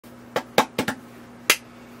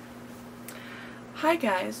Hi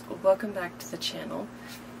guys, welcome back to the channel.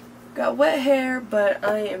 Got wet hair, but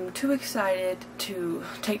I am too excited to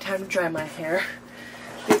take time to dry my hair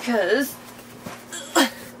because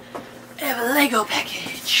I have a Lego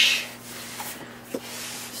package.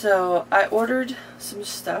 So I ordered some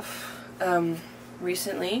stuff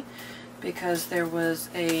recently because there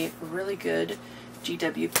was a really good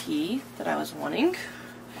GWP that I was wanting,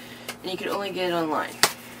 and you could only get it online.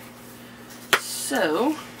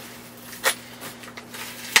 So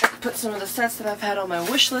put some of the sets that I've had on my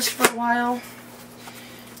wish list for a while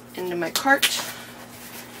into my cart,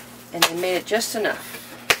 and they made it just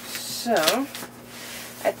enough. So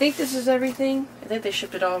I think this is everything. I think they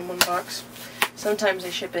shipped it all in one box. Sometimes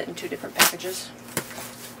they ship it in two different packages.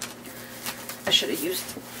 I should have used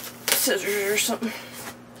scissors or something.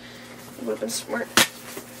 It would have been smart.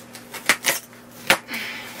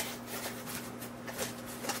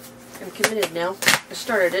 I'm committed now. I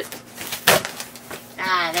started it.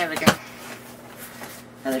 Ah, there we go.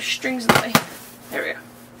 Now there's strings in the way. There we go.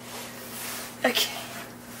 Okay.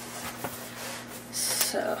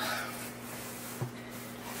 So,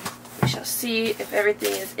 we shall see if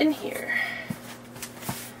everything is in here.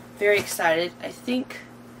 Very excited. I think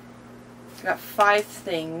I got 5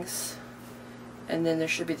 things, and then there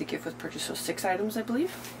should be the gift with purchase, so 6 items, I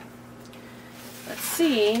believe. Let's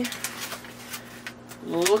see.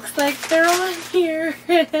 Looks like they're on here,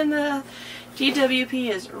 and the GWP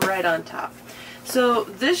is right on top. So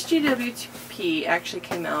this GWP actually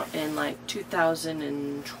came out in like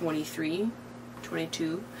 2023,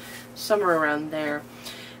 22, somewhere around there,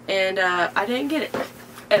 and I didn't get it,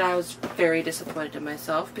 and I was very disappointed in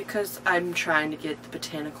myself because I'm trying to get the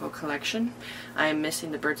botanical collection. I am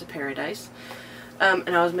missing the Birds of Paradise, and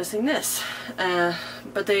I was missing this,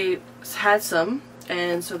 but they had some,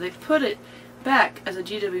 and so they put it back as a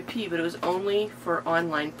GWP, but it was only for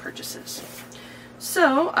online purchases.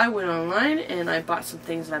 So I went online and I bought some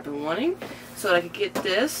things that I've been wanting so that I could get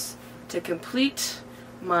this to complete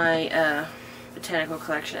my botanical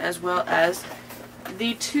collection, as well as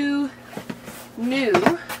the 2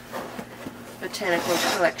 new botanical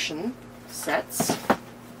collection sets.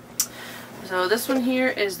 So this one here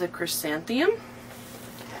is the chrysanthemum,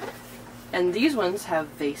 and these ones have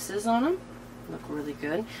vases on them. Look really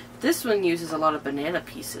good. This one uses a lot of banana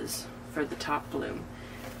pieces for the top bloom.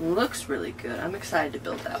 Looks really good. I'm excited to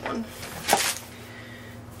build that one.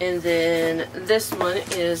 And then this one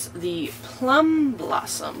is the plum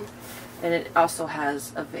blossom, and it also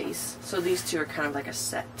has a vase. So these 2 are kind of like a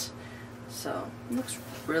set. So it looks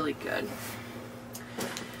really good.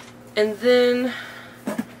 And then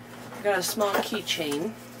I got a small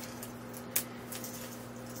keychain.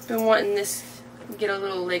 Been wanting this. Get a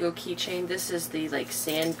little Lego keychain. This is the like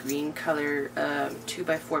sand green color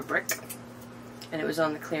 2x4 brick, and it was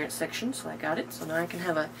on the clearance section, so I got it. So now I can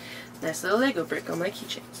have a nice little Lego brick on my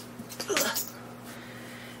keychains.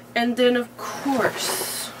 And then of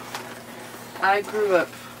course I grew up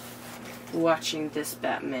watching this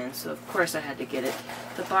Batman, so of course I had to get it.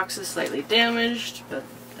 The box is slightly damaged, but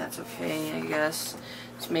that's okay, I guess.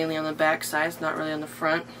 It's mainly on the back side, it's not really on the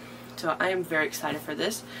front. So I am very excited for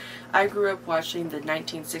this. I grew up watching the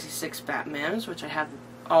 1966 Batmans, which I have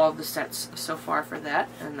all of the sets so far for that,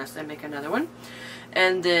 unless they make another one.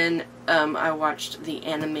 And then I watched the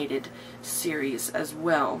animated series as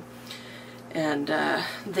well. And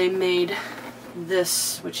they made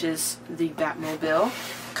this, which is the Batmobile.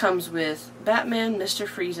 Comes with Batman, Mr.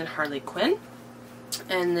 Freeze, and Harley Quinn.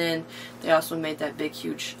 And then they also made that big,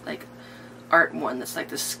 huge, like, art one that's like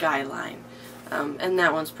the skyline. And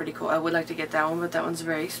that one's pretty cool. I would like to get that one, but that one's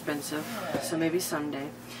very expensive, so maybe someday.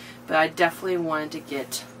 But I definitely wanted to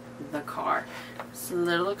get the car. It's a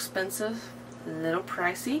little expensive, a little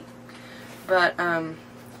pricey, but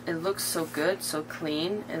it looks so good, so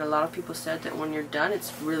clean, and a lot of people said that when you're done,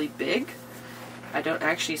 it's really big. I don't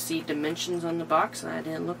actually see dimensions on the box, and I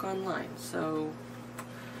didn't look online, so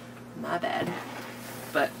my bad.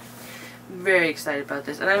 But very excited about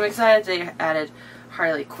this, and I'm excited they added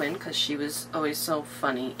Harley Quinn because she was always so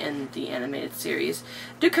funny in the animated series.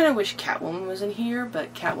 I do kind of wish Catwoman was in here,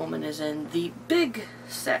 but Catwoman is in the big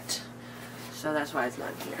set, so that's why it's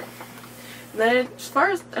not here. And then as far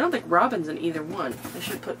as, I don't think Robin's in either one. I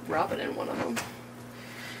should put Robin in one of them.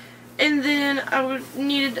 And then I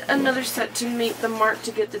needed another set to make the mark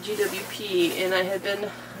to get the GWP, and I had been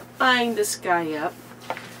eyeing this guy up.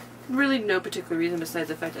 Really no particular reason besides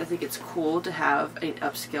the fact I think it's cool to have an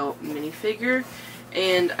upscale minifigure,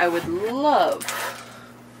 and I would love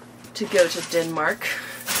to go to Denmark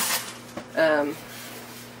and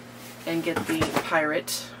get the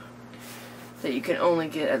pirate that you can only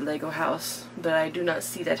get at Lego House, but I do not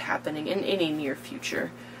see that happening in any near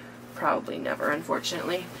future. Probably never,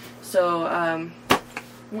 unfortunately. So,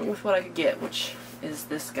 went with what I could get, which is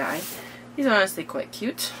this guy. He's honestly quite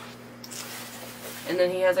cute. And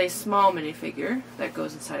then he has a small minifigure that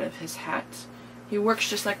goes inside of his hat. He works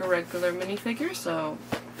just like a regular minifigure, so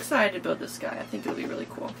I'm excited to build this guy. I think it'll be really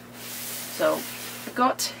cool. So, I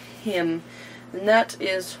got him, and that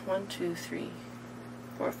is 1, 2, 3,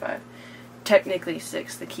 4, 5. Technically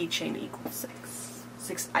 6. The keychain equals 6.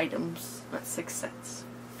 6 items, not 6 sets.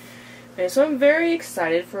 Okay, so I'm very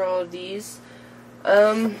excited for all of these.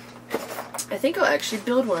 I think I'll actually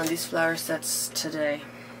build one of these flower sets today.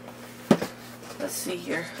 Let's see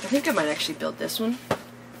here. I think I might actually build this one.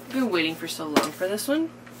 I've been waiting for so long for this one.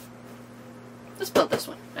 Let's build this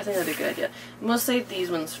one. I think that'd be a good idea. And we'll save these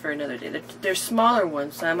ones for another day. They're smaller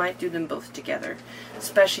ones, so I might do them both together.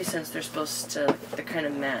 Especially since they're supposed to, they kind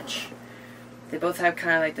of match. They both have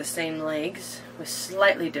kind of like the same legs with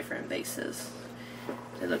slightly different bases.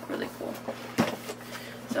 They look really cool.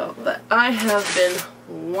 So, but I have been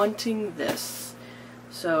wanting this.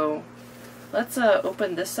 So, let's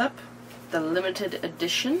open this up. The limited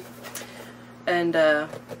edition. And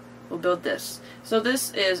we'll build this. So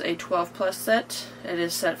this is a 12+ set. It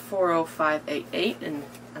is set 40588, and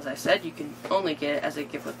as I said, you can only get it as a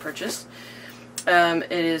gift with purchase.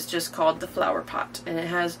 It is just called the Flower Pot, and it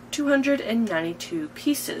has 292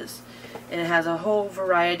 pieces. And it has a whole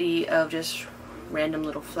variety of just random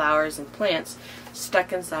little flowers and plants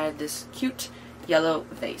stuck inside this cute yellow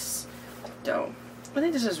vase. So, I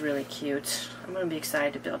think this is really cute. I'm going to be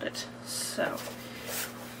excited to build it. So,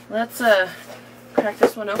 let's crack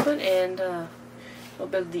this one open and we'll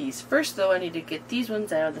build these. First though, I need to get these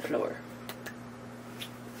ones out of the floor.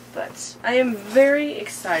 But I am very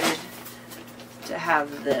excited to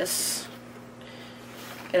have this.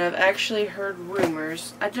 And I've actually heard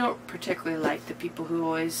rumors. I don't particularly like the people who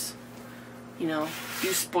always, you know,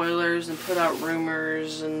 do spoilers and put out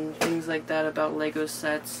rumors and things like that about Lego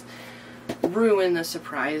sets. Ruin the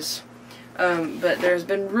surprise. But there's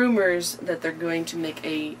been rumors that they're going to make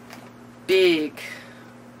a big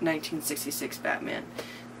 1966 Batman,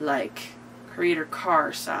 like creator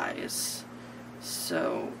car size.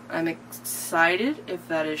 So I'm excited if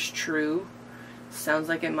that is true. Sounds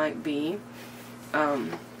like it might be.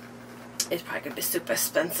 It's probably gonna be super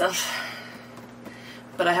expensive.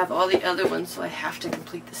 But I have all the other ones, so I have to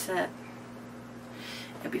complete the set.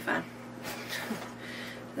 It'll be fine.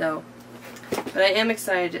 So, but I am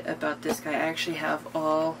excited about this guy. I actually have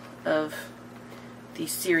all of the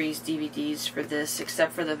series DVDs for this,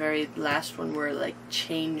 except for the very last one where it like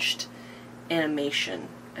changed animation.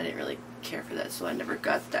 I didn't really care for that, so I never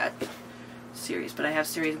got that series. But I have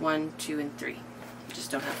series 1, 2, and 3. I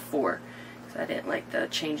just don't have 4 because I didn't like the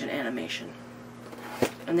change in animation.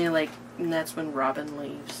 And and that's when Robin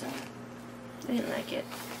leaves, and I didn't like it.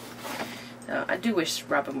 So I do wish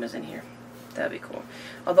Robin was in here. That'd be cool.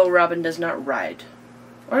 Although Robin does not ride.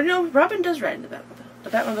 Or no, Robin does ride in the Batmobile. The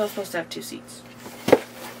Batmobile is supposed to have 2 seats.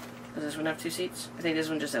 Does this one have 2 seats? I think this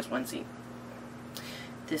one just has 1 seat.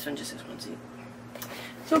 This one just has 1 seat.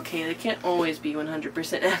 It's okay, they can't always be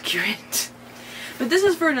 100% accurate. But this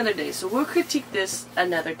is for another day, so we'll critique this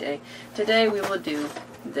another day. Today we will do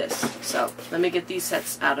this. So, let me get these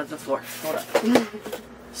sets out of the floor. Hold up.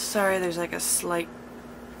 Sorry, there's like a slight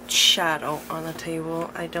shadow on the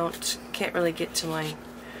table. I can't really get to my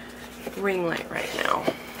ring light right now.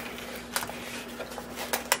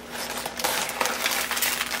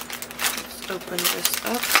 Let's open this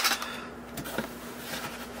up.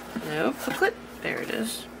 No, booklet. There it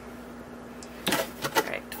is.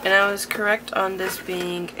 Alright, and I was correct on this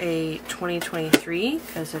being a 2023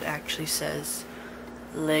 because it actually says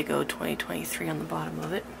Lego 2023 on the bottom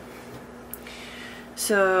of it.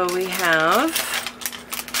 So we have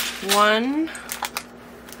 1,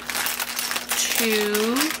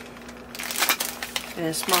 2, and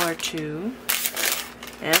a smaller 2,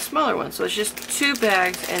 and a smaller one. So it's just 2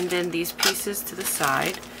 bags and then these pieces to the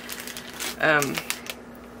side.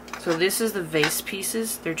 So this is the vase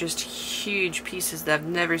pieces. They're just huge pieces that I've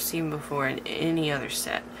never seen before in any other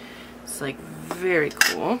set. It's like very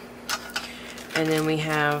cool. And then we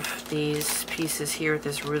have these pieces here with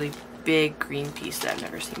this really big green piece that I've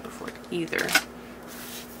never seen before either.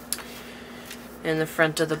 And the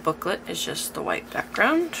front of the booklet is just the white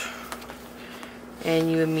background.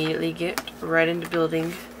 And you immediately get right into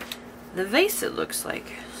building the vase, it looks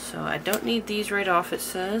like. So I don't need these right off, it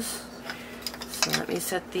says. So let me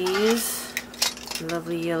set these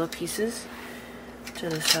lovely yellow pieces to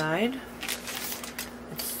the side.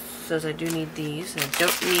 It says I do need these, and I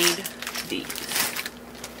don't need these.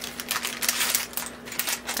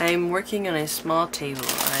 I'm working on a small table.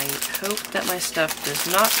 I hope that my stuff does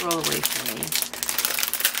not roll away from me.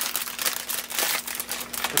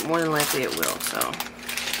 But more than likely it will, so.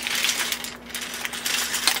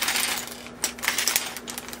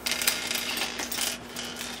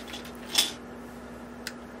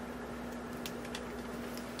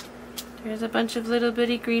 There's a bunch of little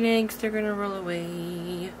bitty green eggs. They're gonna roll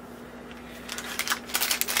away.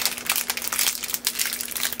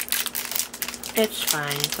 It's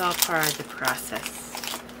fine. It's all part of the process.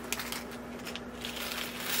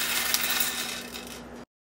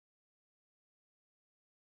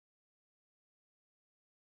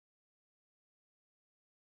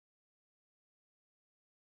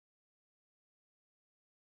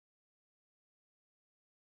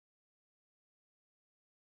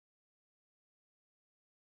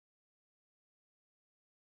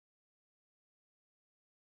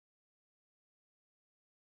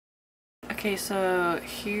 Okay, so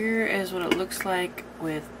here is what it looks like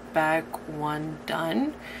with bag 1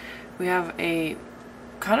 done. We have a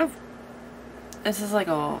kind of, this is like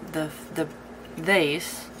the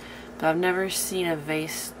vase, but I've never seen a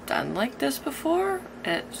vase done like this before.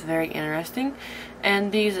 It's very interesting.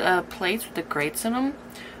 And these plates with the grates in them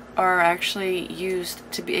are actually used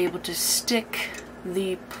to be able to stick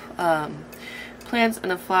the plants and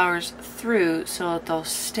the flowers through so that they'll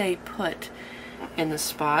stay put in the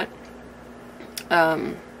spot.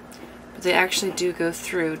 But they actually do go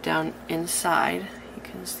through down inside. You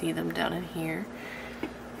can see them down in here.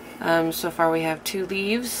 So far we have 2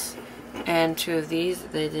 leaves and 2 of these.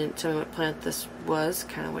 They didn't tell me what plant this was.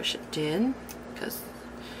 Kind of wish it did, because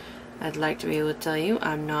I'd like to be able to tell you.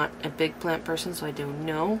 I'm not a big plant person, so I don't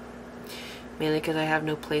know. Mainly because I have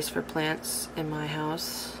no place for plants in my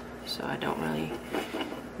house, so I don't really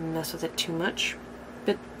mess with it too much.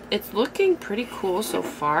 But it's looking pretty cool so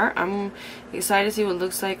far. I'm excited to see what it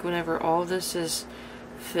looks like whenever all of this is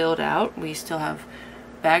filled out. We still have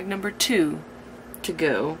bag number 2 to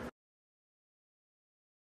go.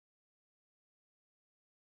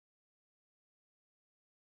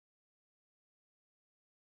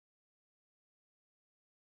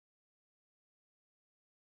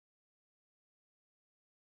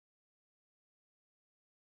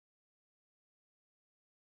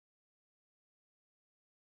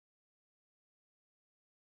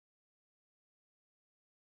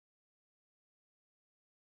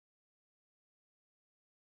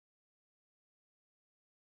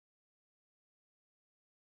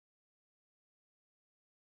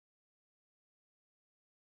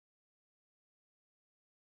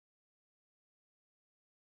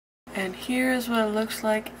 And here is what it looks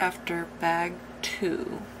like after bag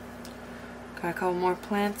 2. Got a couple more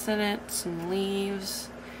plants in it, some leaves,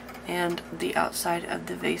 and the outside of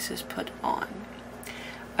the vase is put on.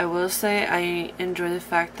 I will say I enjoy the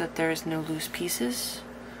fact that there's no loose pieces,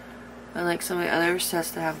 unlike some of the other sets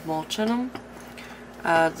that have mulch in them.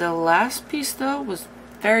 The last piece though was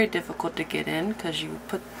very difficult to get in, because you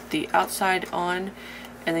put the outside on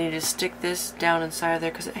and then you just stick this down inside of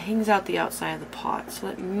there, because it hangs out the outside of the pot. So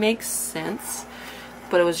it makes sense,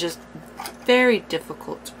 but it was just very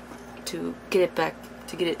difficult to get it back,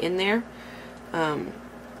 to get it in there.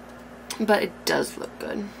 But it does look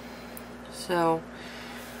good. So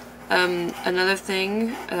another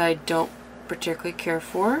thing that I don't particularly care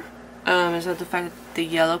for is that the fact that the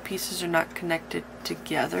yellow pieces are not connected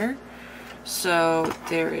together. So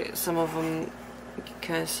there is some of them, you can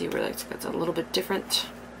kind of see where it's a little bit different.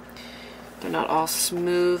 They're not all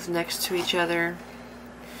smooth next to each other.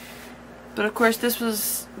 But of course this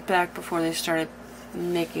was back before they started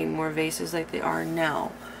making more vases like they are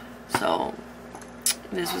now. So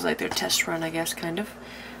this was like their test run, I guess, kind of.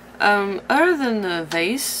 Other than the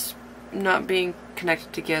vase not being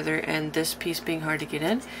connected together and this piece being hard to get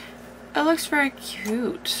in, it looks very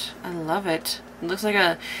cute. I love it. It looks like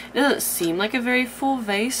it doesn't seem like a very full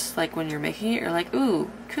vase, like when you're making it, you're like, ooh,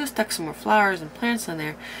 could have stuck some more flowers and plants in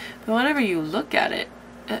there. But whenever you look at it,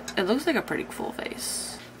 it looks like a pretty full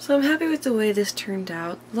vase. So I'm happy with the way this turned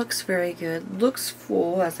out. Looks very good. Looks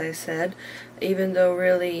full, as I said, even though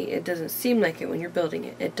really it doesn't seem like it when you're building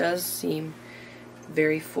it. It does seem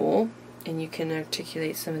very full, and you can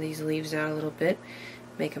articulate some of these leaves out a little bit,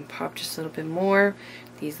 make them pop just a little bit more.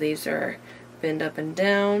 These leaves are bend up and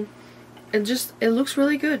down. It looks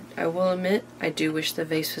really good. I will admit, I do wish the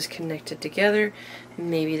vase was connected together.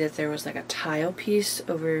 Maybe that there was like a tile piece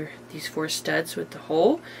over these 4 studs with the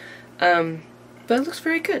hole. But it looks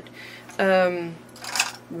very good.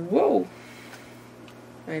 Whoa!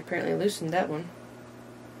 I apparently loosened that one.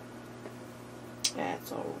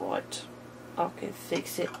 That's alright. I can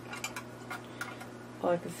fix it.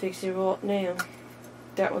 I can fix it right now.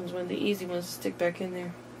 that one's one of the easy ones to stick back in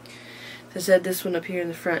there. As I said, this one up here in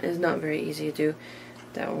the front is not very easy to do.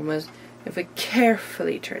 That one was. If we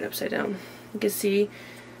carefully turn it upside down, you can see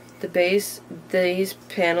the base. These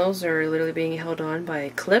panels are literally being held on by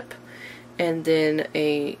a clip and then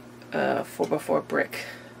a 4x4 brick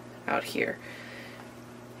out here.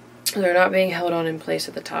 They're not being held on in place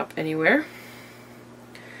at the top anywhere,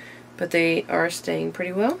 but they are staying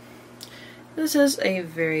pretty well. This is a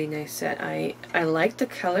very nice set. I like the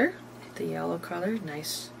color, the yellow color,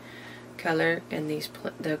 nice color, and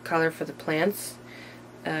the color for the plants.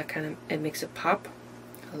 It makes it pop.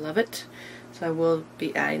 I love it. So I will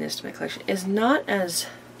be adding this to my collection. It's not as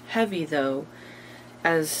heavy though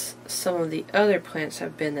as some of the other plants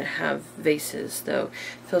have been that have vases though.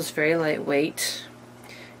 It feels very lightweight.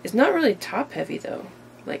 It's not really top heavy though.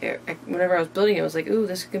 Like whenever I was building it, I was like, ooh,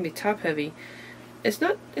 this is gonna be top heavy. It's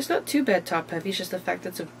not too bad top heavy. It's just the fact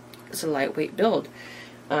that it's a lightweight build.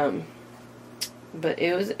 But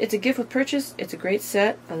it's a gift with purchase. It's a great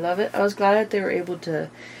set. I love it. I was glad that they were able to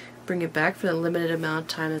bring it back for the limited amount of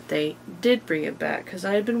time that they did bring it back, because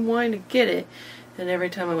I had been wanting to get it, and every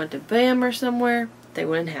time I went to BAM or somewhere, they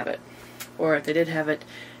wouldn't have it. Or if they did have it,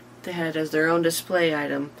 they had it as their own display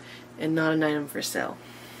item and not an item for sale.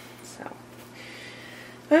 So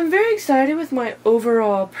I'm very excited with my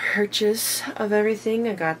overall purchase of everything.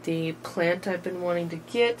 I got the plant I've been wanting to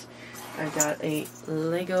get. I got a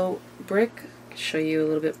Lego brick. Show you a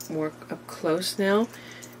little bit more up close now.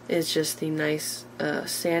 It's just the nice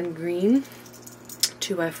sand green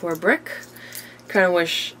 2x4 brick. Kind of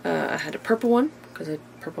wish I had a purple one, because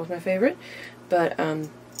purple is my favorite. But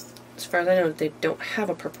as far as I know, they don't have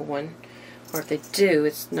a purple one, or if they do,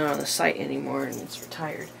 it's not on the site anymore and it's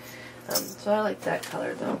retired. So I like that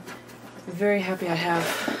color though. I'm very happy I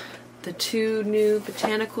have the 2 new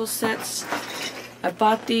botanical sets. I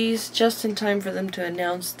bought these just in time for them to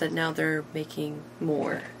announce that now they're making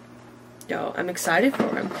more. So I'm excited for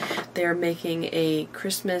them. They're making a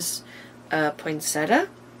Christmas poinsettia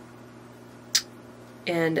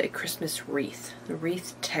and a Christmas wreath. The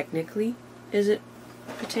wreath technically is a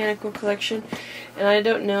botanical collection, and I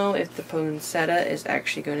don't know if the poinsettia is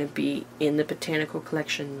actually going to be in the botanical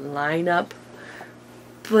collection lineup,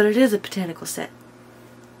 but it is a botanical set.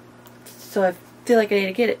 So I feel like I need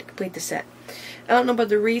to get it to complete the set. I don't know about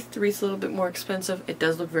the wreath. The wreath's a little bit more expensive. It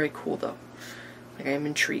does look very cool though. Like, I am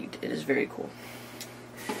intrigued. It is very cool.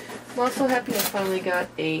 I'm also happy I finally got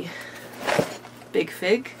a big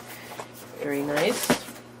fig. Very nice.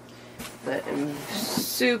 But I'm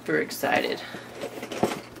super excited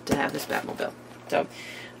to have this Batmobile. So,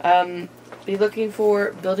 be looking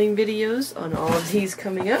for building videos on all of these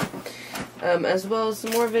coming up. As well as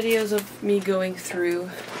some more videos of me going through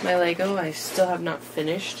my Lego. I still have not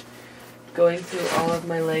finished going through all of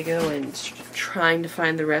my Lego and trying to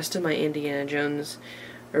find the rest of my Indiana Jones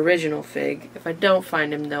original fig. If I don't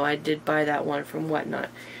find him though, I did buy that one from Whatnot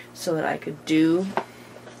so that I could do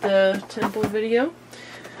the temple video.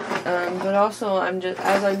 But also,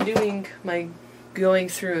 as I'm doing my going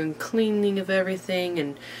through and cleaning of everything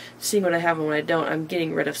and seeing what I have and what I don't, I'm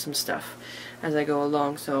getting rid of some stuff as I go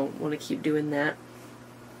along, so I want to keep doing that.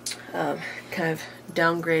 Kind of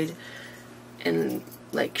downgrade and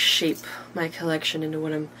like shape my collection into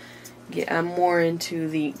what I'm more into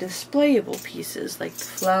the displayable pieces, like the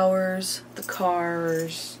flowers, the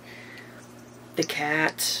cars, the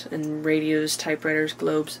cat, and radios, typewriters,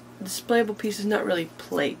 globes. Displayable pieces, not really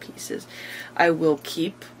play pieces. I will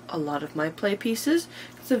keep a lot of my play pieces,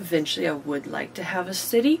 because eventually I would like to have a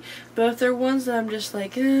city, but if they're ones that I'm just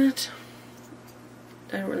like, I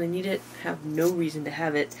don't really need it, have no reason to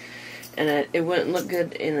have it, and it wouldn't look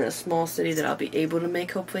good in a small city that I'll be able to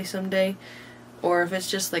make hopefully someday, or if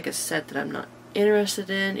it's just like a set that I'm not interested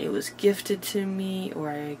in, it was gifted to me, or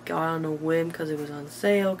I got on a whim because it was on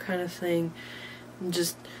sale kind of thing. I'm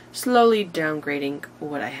just slowly downgrading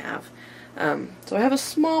what I have. So I have a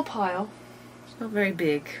small pile. It's not very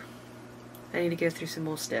big. I need to go through some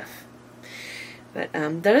more stuff. But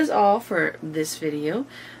that is all for this video.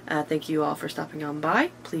 Thank you all for stopping on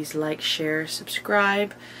by. Please like, share,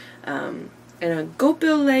 subscribe. And go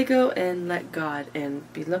build Lego and let God,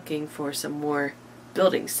 and be looking for some more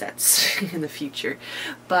building sets in the future.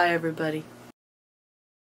 Bye everybody.